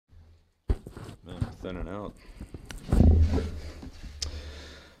Thin and out.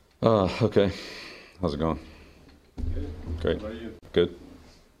 Okay. How's it going? Good. Great. How about you? Good.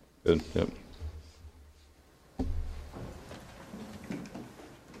 Good. Yep.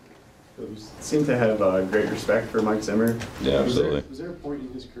 You seem to have great respect for Mike Zimmer. Yeah, absolutely. Was there a point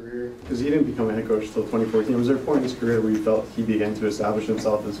in his career, because he didn't become a head coach until 2014, was there a point in his career where you felt he began to establish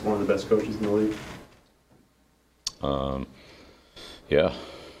himself as one of the best coaches in the league? Yeah.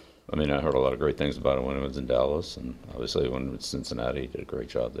 I mean, I heard a lot of great things about him when he was in Dallas, and obviously when he was in Cincinnati, he did a great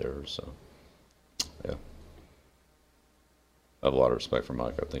job there. So, yeah. I have a lot of respect for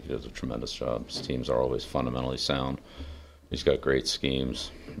Mike. I think he does a tremendous job. His teams are always fundamentally sound. He's got great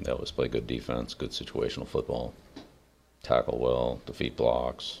schemes. They always play good defense, good situational football, tackle well, defeat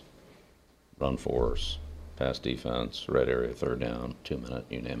blocks, run force, pass defense, red area, third down, 2-minute,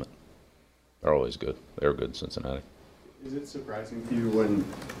 you name it. They're always good. They were good in Cincinnati. Is it surprising to you when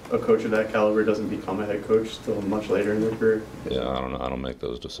a coach of that caliber doesn't become a head coach till much later in their career? Yeah, I don't know. I don't make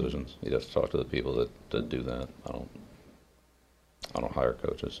those decisions. You'd have to talk to the people that do that. I don't hire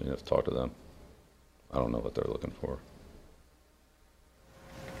coaches. You have to talk to them. I don't know what they're looking for.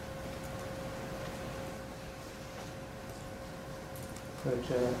 Coach,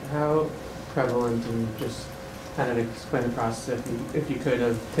 how prevalent, and just kind of explain the process, if you could,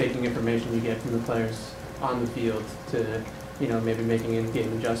 of taking information you get from the players on the field to, maybe making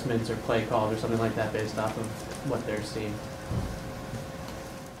in-game adjustments or play calls or something like that based off of what they're seeing?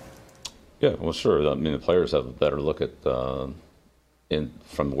 Yeah, well, sure. I mean, the players have a better look at,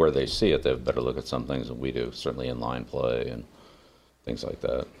 from where they see it, they have a better look at some things than we do, certainly in line play and things like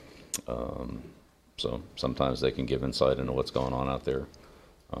that. So sometimes they can give insight into what's going on out there.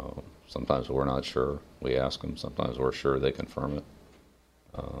 Sometimes we're not sure. We ask them. Sometimes we're sure. They confirm it.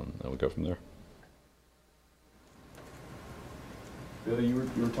 And we go from there. Billy, you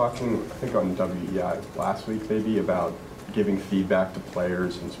were talking, I think on WEI last week maybe, about giving feedback to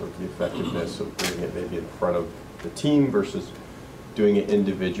players and sort of the effectiveness of doing it maybe in front of the team versus doing it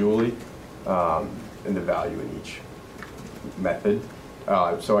individually, and the value in each method.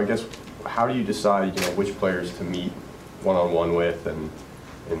 So I guess, how do you decide, which players to meet one-on-one with, and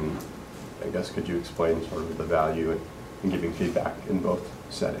I guess could you explain sort of the value in giving feedback in both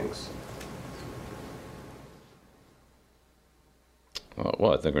settings?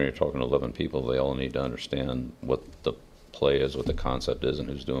 Well, I think when you're talking to 11 people, they all need to understand what the play is, what the concept is, and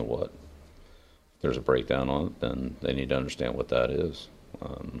who's doing what. If there's a breakdown on it, then they need to understand what that is.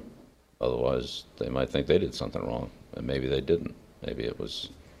 Otherwise, they might think they did something wrong, and maybe they didn't. Maybe it was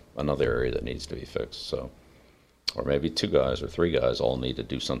another area that needs to be fixed. So, or maybe 2 guys or 3 guys all need to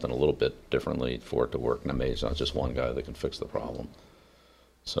do something a little bit differently for it to work. And maybe it's not just one guy that can fix the problem.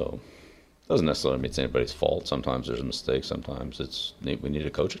 So, it doesn't necessarily mean it's anybody's fault. Sometimes there's a mistake. Sometimes we need to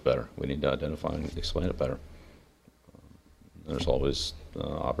coach it better. We need to identify and explain it better. There's always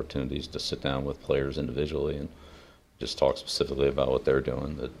opportunities to sit down with players individually and just talk specifically about what they're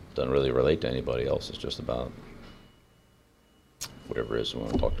doing that doesn't really relate to anybody else. It's just about whatever it is we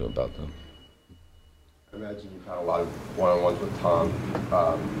want to talk to about them. I imagine you've had a lot of one-on-ones with Tom,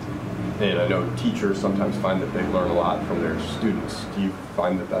 and I know teachers sometimes find that they learn a lot from their students. Do you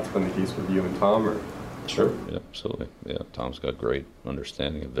find that that's been the case with you and Tom, or? Sure, yeah, absolutely. Yeah, Tom's got great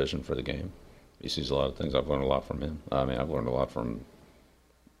understanding and vision for the game. He sees a lot of things. I've learned a lot from him. I mean, I've learned a lot from,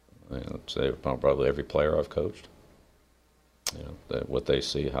 I'd say, probably every player I've coached. What they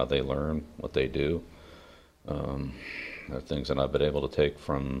see, how they learn, what they do. There are things that I've been able to take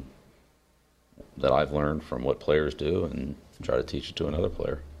from that I've learned from what players do and try to teach it to another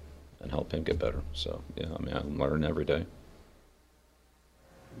player and help him get better. So, yeah, I mean, I'm learning every day. You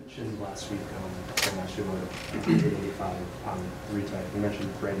mentioned last week, from last year, 85 on retype. You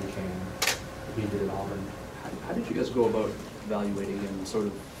mentioned Brandon King, he did at Auburn. How did you guys go about evaluating him and sort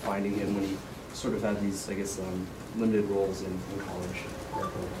of finding him when he sort of had these, I guess, limited roles in college?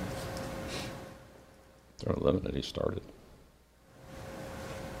 They're limited. He started.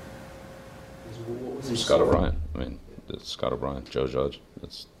 What was his Scott O'Brien. I mean, it's Scott O'Brien, Joe Judge.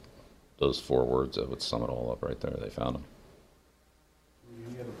 It's those 4 words that would sum it all up right there. They found him.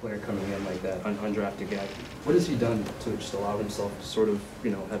 You have a player coming in like that, undrafted guy. What has he done to just allow himself to sort of,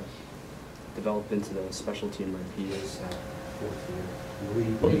 have developed into the special teamer he is now? Well,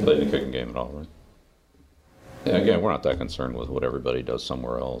 he played the kicking game at all, right? Yeah, again, we're not that concerned with what everybody does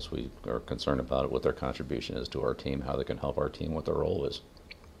somewhere else. We are concerned about what their contribution is to our team, how they can help our team, what their role is.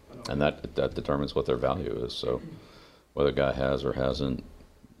 And that determines what their value is. So whether a guy has or hasn't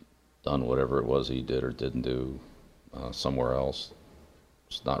done whatever it was he did or didn't do somewhere else,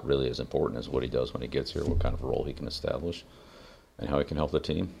 it's not really as important as what he does when he gets here, what kind of role he can establish, and how he can help the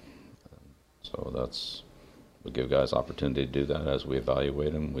team. So we give guys opportunity to do that as we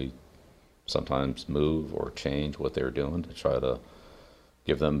evaluate them. We sometimes move or change what they're doing to try to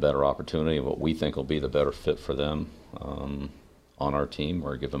give them better opportunity, what we think will be the better fit for them on our team,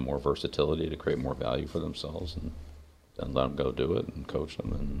 or give them more versatility to create more value for themselves, and then let them go do it and coach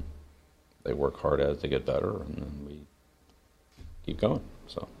them, and they work hard at it to get better, and then we keep going.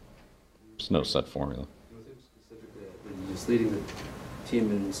 So there's no set formula. With him specifically, when he's leading the team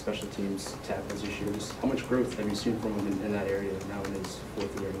in special teams tackles this year, just how much growth have you seen from him in that area now in his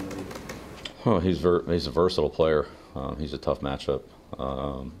fourth year in the league? Oh, he's a versatile player. He's a tough matchup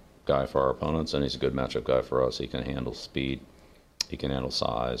guy for our opponents, and he's a good matchup guy for us. He can handle speed. He can handle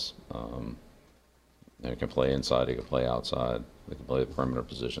size. He can play inside. He can play outside. He can play the perimeter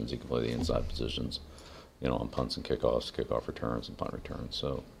positions. He can play the inside positions, on punts and kickoffs, kickoff returns, and punt returns.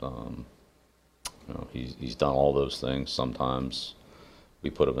 So, he's done all those things. Sometimes we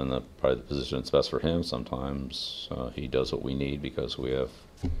put him in probably the position that's best for him. Sometimes he does what we need because we have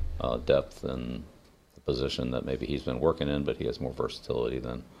depth in the position that maybe he's been working in, but he has more versatility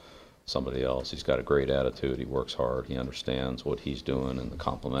than somebody else. He's got a great attitude. He works hard. He understands what he's doing in the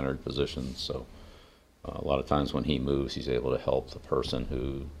complementary positions. So a lot of times when he moves, he's able to help the person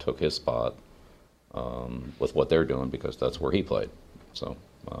who took his spot with what they're doing, because that's where he played. So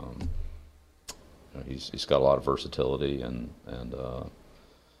he's got a lot of versatility, and the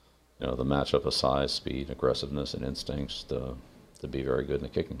matchup of size, speed, aggressiveness, and instincts to be very good in the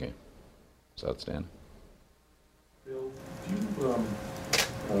kicking game. It's outstanding. Bill,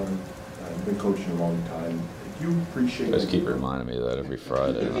 I've been coaching a long time. Do you appreciate? You guys keep reminding me of that every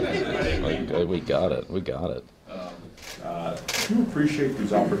Friday. We got it. Do you appreciate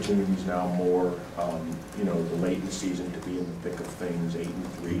these opportunities now more? The late in the season to be in the thick of things, 8-3,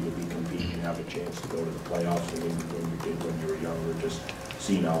 to be competing, have a chance to go to the playoffs, and maybe when you did when you were younger, just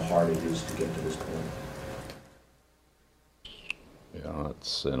seeing how hard it is to get to this point. Yeah,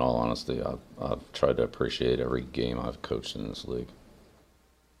 it's, in all honesty, I've tried to appreciate every game I've coached in this league.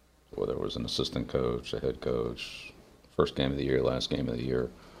 Whether it was an assistant coach, a head coach, first game of the year, last game of the year.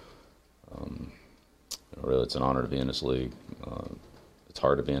 Really, it's an honor to be in this league. It's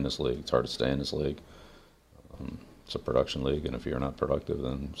hard to be in this league. It's hard to stay in this league. It's a production league, and if you're not productive,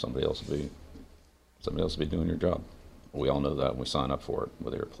 then somebody else will be doing your job. We all know that when we sign up for it,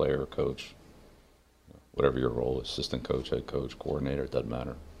 whether you're a player or coach, whatever your role is, assistant coach, head coach, coordinator, it doesn't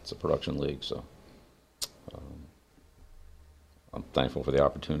matter. It's a production league, so I'm thankful for the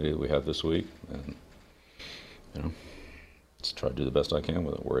opportunity we have this week, and just try to do the best I can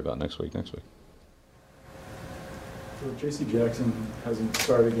with it. Worry about next week. So J.C. Jackson hasn't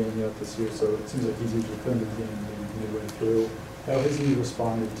started a game yet this year, so it seems like he's usually put into the game midway through. How has he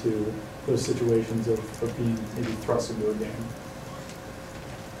responded to those situations of being maybe thrust into a game?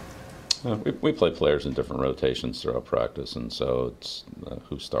 We play players in different rotations throughout practice, and so it's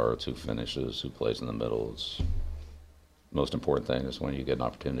who starts, who finishes, who plays in the middle. It's most important thing is when you get an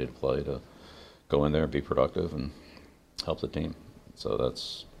opportunity to play, to go in there and be productive and help the team. So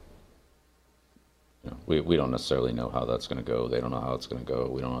that's, we don't necessarily know how that's going to go. They don't know how it's going to go.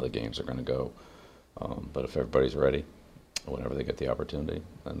 We don't know how the games are going to go. But if everybody's ready, whenever they get the opportunity,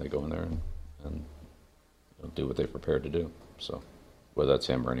 then they go in there and do what they've prepared to do. So whether that's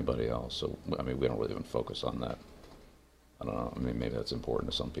him or anybody else. So, we don't really even focus on that. I don't know. Maybe that's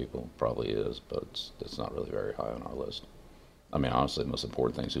important to some people. Probably is, but it's not really very high on our list. Honestly, the most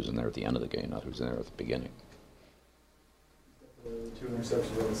important thing is who's in there at the end of the game, not who's in there at the beginning. 2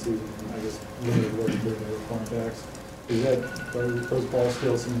 interceptions on the season, I guess limited work doing the cornerbacks. Is that those ball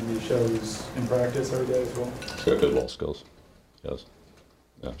skills something he shows in practice every day as well? He's got good ball skills. Yes.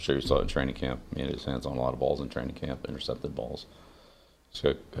 Yeah, I'm sure you saw it in training camp. He had his hands on a lot of balls in training camp, intercepted balls. He's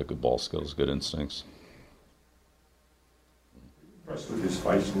got good ball skills, good instincts. Impressed with his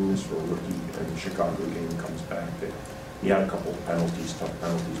feistiness for a rookie, and the Chicago game comes back. He had a couple of penalties, tough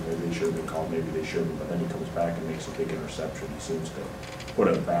penalties. Maybe they should have been called, maybe they shouldn't. But then he comes back and makes a big interception. He seems to put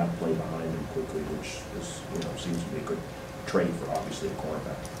a bad play behind him quickly, which is, seems to be a good trade for obviously a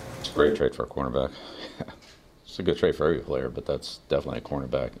cornerback. It's a great trade for a cornerback. It's a good trade for every player, but that's definitely a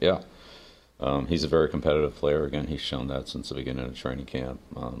cornerback. Yeah. He's a very competitive player. Again, he's shown that since the beginning of training camp,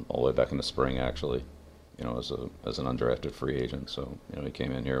 all the way back in the spring, actually, as an undrafted free agent. So, he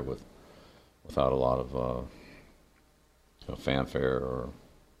came in here without a lot of fanfare or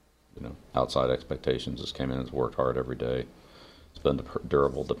outside expectations. Just came in and has worked hard every day. He's been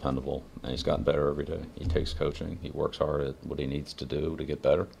durable, dependable, and he's gotten better every day. He takes coaching. He works hard at what he needs to do to get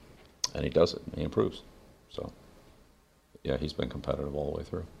better, and he does it. He improves. So, yeah, he's been competitive all the way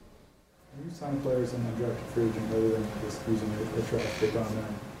through. Have you signed players in undrafted free agent rather than just using a draft pick on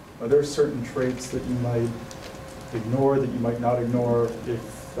them? are there certain traits that you might ignore, that you might not ignore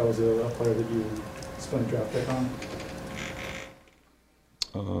if that was a player that you spent a draft pick on?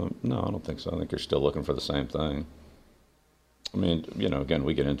 No, I don't think so. I think you're still looking for the same thing. I mean, again,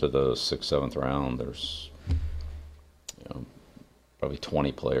 we get into the 6th, 7th round. There's, probably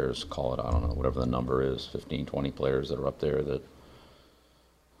 20 players, call it, I don't know, whatever the number is, 15, 20 players that are up there that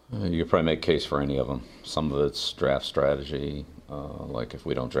you could probably make a case for any of them. Some of it's draft strategy, like if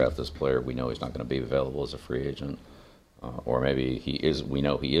we don't draft this player, we know he's not going to be available as a free agent. Or maybe we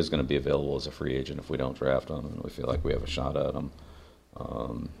know he is going to be available as a free agent if we don't draft him and we feel like we have a shot at him.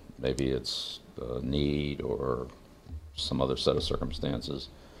 Maybe it's need or some other set of circumstances.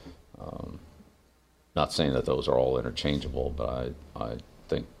 Not saying that those are all interchangeable, but I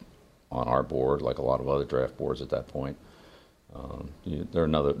think on our board, like a lot of other draft boards at that point, there are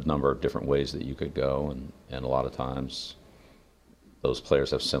another number of different ways that you could go, and a lot of times those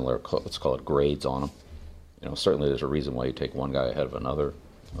players have similar, let's call it, grades on them. Certainly there's a reason why you take one guy ahead of another.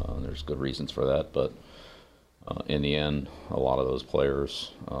 There's good reasons for that, but in the end, a lot of those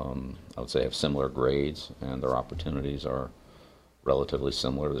players, I would say, have similar grades, and their opportunities are relatively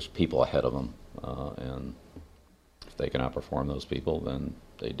similar. There's people ahead of them, and if they can outperform those people, then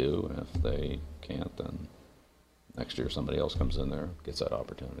they do, and if they can't, then next year somebody else comes in there, gets that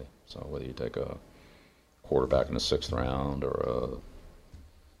opportunity. So whether you take a quarterback in the 6th round or a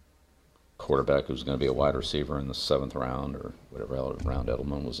quarterback who's going to be a wide receiver in the 7th round or whatever round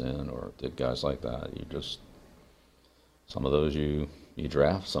Edelman was in, or did guys like that, some of those you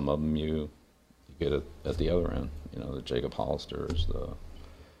draft, some of them you get at the other end. The Jacob Hollisters, the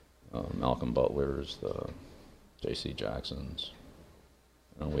Malcolm Butlers, the J.C. Jacksons.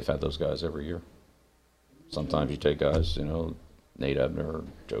 We've had those guys every year. Sometimes you take guys, Nate Ebner,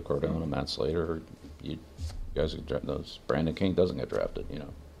 Joe Cardona, Matt Slater. You guys get drafted. Those Brandon King doesn't get drafted.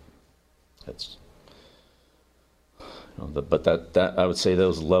 It's. But that I would say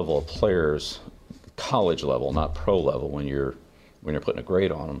those level of players, college level, not pro level, when you're putting a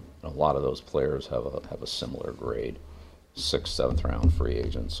grade on them, a lot of those players have a similar grade, 6th, 7th round free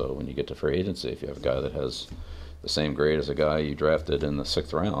agent. So when you get to free agency, if you have a guy that has the same grade as a guy you drafted in the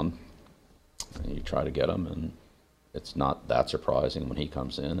 6th round, and you try to get him, and it's not that surprising when he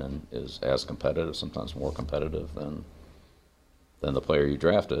comes in and is as competitive, sometimes more competitive than the player you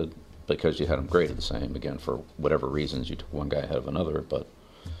drafted, because you had him graded the same. Again, for whatever reasons, you took one guy ahead of another, but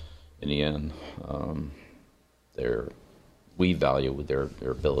in the end, we value their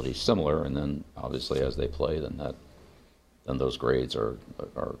abilities similar, and then obviously as they play, then those grades are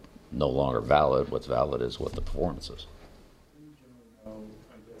no longer valid. What's valid is what the performance is. You generally know,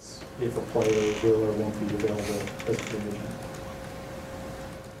 I guess, if a player will or won't be available as a free agent.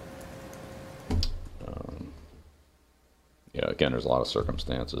 Again, there's a lot of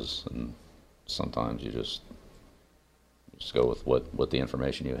circumstances, and sometimes you just go with what the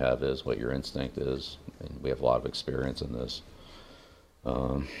information you have is, what your instinct is. And we have a lot of experience in this.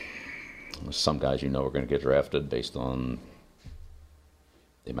 Some guys are going to get drafted based on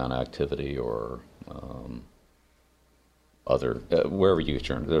the amount of activity or wherever you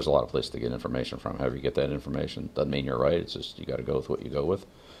get there's a lot of places to get information from. However you get that information doesn't mean you're right. It's just you got to go with what you go with.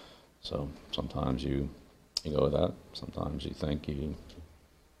 So sometimes you go with that. Sometimes you think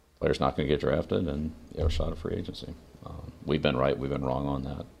player's not going to get drafted, and you have a shot at free agency. We've been right, we've been wrong on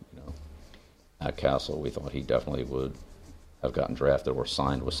that. At Castle, we thought he definitely would have gotten drafted or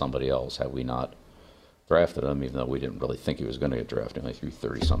signed with somebody else had we not drafted him, even though we didn't really think he was going to get drafted. He only threw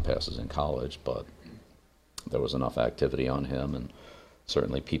 30-some passes in college, but there was enough activity on him, and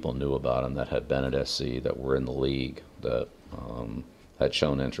certainly people knew about him that had been at SC, that were in the league, that had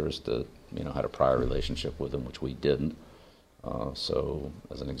shown interest, that had a prior relationship with him, which we didn't. So,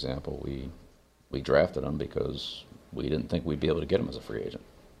 as an example, we drafted him because we didn't think we'd be able to get him as a free agent.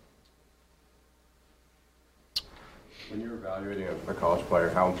 When you're evaluating a college player,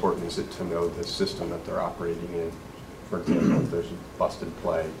 how important is it to know the system that they're operating in? For example, if there's a busted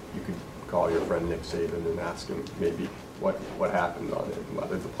play, you could call your friend Nick Saban and ask him maybe what happened on it, and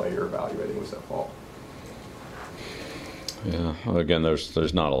whether the play you're evaluating was at fault. Yeah. Well, again,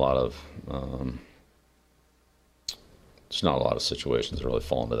 there's not a lot of situations that really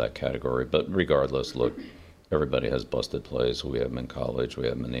fall into that category. But regardless, look, everybody has busted plays. We have them in college. We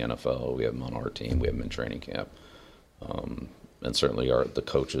have them in the NFL. We have them on our team. We have them in training camp. And certainly the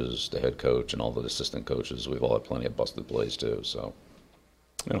coaches, the head coach, and all the assistant coaches, we've all had plenty of busted plays too. So,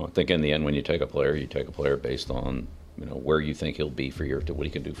 I think in the end, when you take a player based on, where you think he'll be for what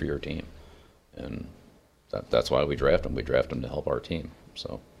he can do for your team. And that's why we draft him. We draft him to help our team.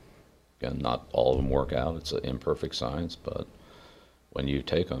 So, again, not all of them work out. It's an imperfect science, but when you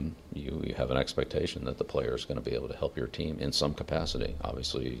take them, you have an expectation that the player is going to be able to help your team in some capacity.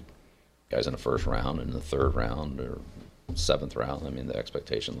 Obviously, guys in the first round and the third round or seventh round, I mean, the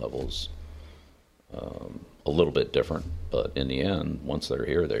expectation level's a little bit different. But in the end, once they're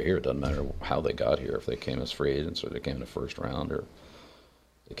here, they're here. It doesn't matter how they got here, if they came as free agents or they came in the first round or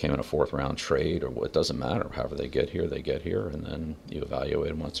they came in a fourth round trade or what, it doesn't matter. However they get here, and then you evaluate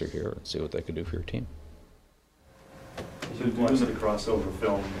them once they're here and see what they can do for your team. So in terms of the crossover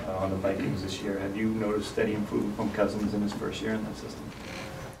film on the Vikings this year, have you noticed steady improvement from Cousins in his first year in that system?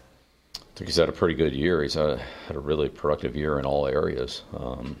 I think he's had a pretty good year. He's had a really productive year in all areas.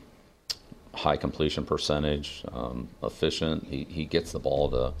 High completion percentage, efficient. He gets the ball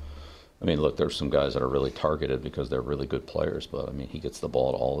to, I mean, look, there's some guys that are really targeted because they're really good players, but I mean, he gets the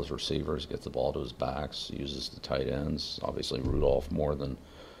ball to all his receivers, gets the ball to his backs, uses the tight ends. Obviously, Rudolph more than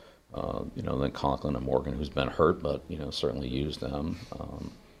than Conklin and Morgan, who's been hurt, but certainly used them.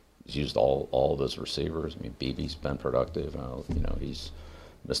 He's used all of his receivers. I mean, Beebe's been productive. He's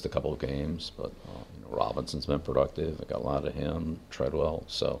missed a couple of games, but Robinson's been productive. I got a lot of him, Treadwell.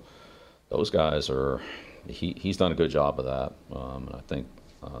 So those guys he's done a good job of that. And I think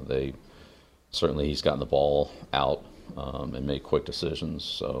he's gotten the ball out and made quick decisions.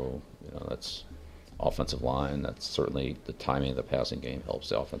 So, that's offensive line. That's certainly the timing of the passing game helps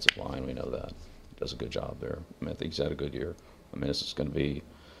the offensive line. We know that. He does a good job there. I mean, I think he's had a good year. I mean, this is going to be,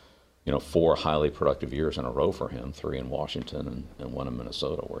 4 highly productive years in a row for him, 3 in Washington and 1 in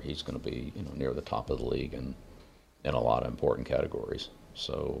Minnesota, where he's going to be, near the top of the league and in a lot of important categories.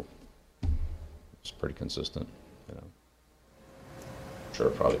 So it's pretty consistent,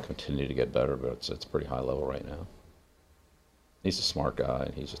 Sure, probably continue to get better, but it's pretty high level right now. He's a smart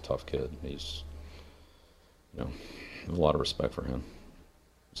guy. He's a tough kid. He's, I have a lot of respect for him.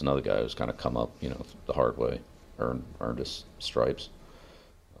 He's another guy who's kind of come up, the hard way, earned his stripes.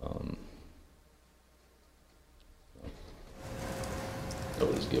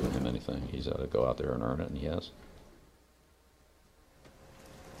 Nobody's given him anything. He's got to go out there and earn it, and he has.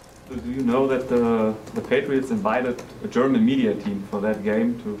 So do you know that the Patriots invited a German media team for that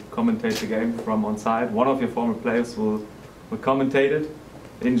game to commentate the game from on site? One of your former players will commentate it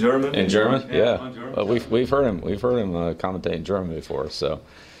in German. In German, yeah. On German. Well, we've heard him commentate in German before, so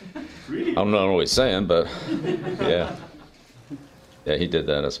Really? I don't know what he's saying, but yeah, he did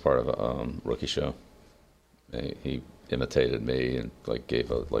that as part of a rookie show. He imitated me and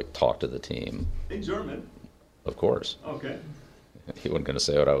talked to the team. In German? Of course. Okay. He wasn't going to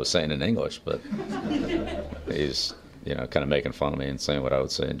say what I was saying in English, but he's kind of making fun of me and saying what I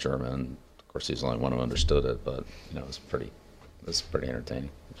would say in German. Of course, he's the only one who understood it, but it's pretty entertaining.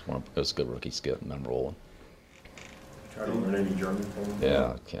 It was a good rookie skit, memorable one. Try to learn any German from him?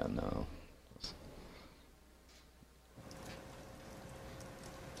 Yeah, I can now.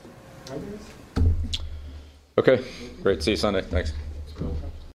 Okay, great. See you Sunday. Thanks.